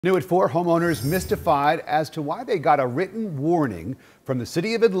New at 4, homeowners mystified as to why they got a written warning from the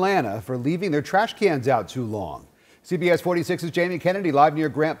city of Atlanta for leaving their trash cans out too long. CBS 46's Jamie Kennedy live near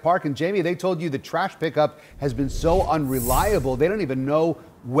Grant Park. And Jamie, they told you the trash pickup has been so unreliable, they don't even know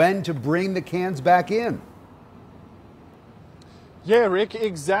when to bring the cans back in. Yeah, Rick,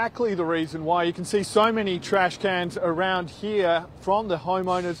 exactly the reason why you can see so many trash cans around here from the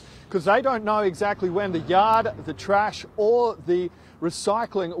homeowners, because they don't know exactly when the yard, the trash or the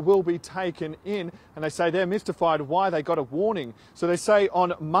recycling will be taken in, and they say they're mystified why they got a warning. So they say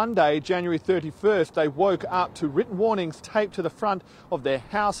on Monday, January 31st, they woke up to written warnings taped to the front of their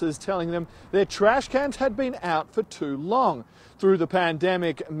houses telling them their trash cans had been out for too long. Through the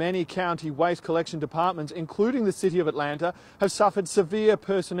pandemic, many county waste collection departments, including the City of Atlanta, have suffered severe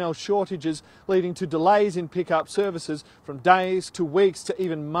personnel shortages, leading to delays in pickup services from days to weeks to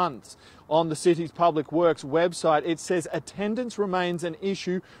even months. On the city's Public Works website, it says attendance remains an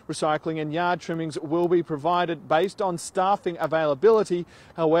issue. Recycling and yard trimmings will be provided based on staffing availability.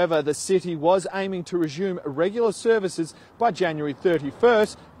 However, the city was aiming to resume regular services by January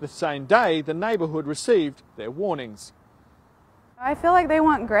 31st, the same day the neighbourhood received their warnings. I feel like they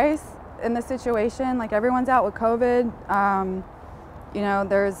want grace in the situation. Like, everyone's out with COVID.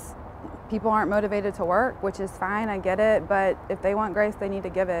 People aren't motivated to work, which is fine, I get it, but if they want grace, they need to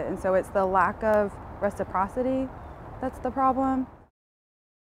give it. And so it's the lack of reciprocity that's the problem.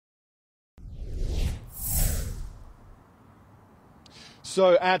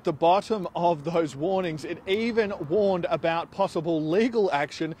 So at the bottom of those warnings, it even warned about possible legal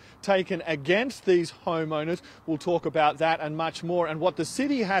action taken against these homeowners. We'll talk about that and much more, and what the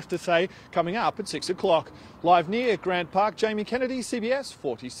city has to say coming up at 6 o'clock. Live near Grant Park, Jamie Kennedy, CBS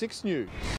 46 News.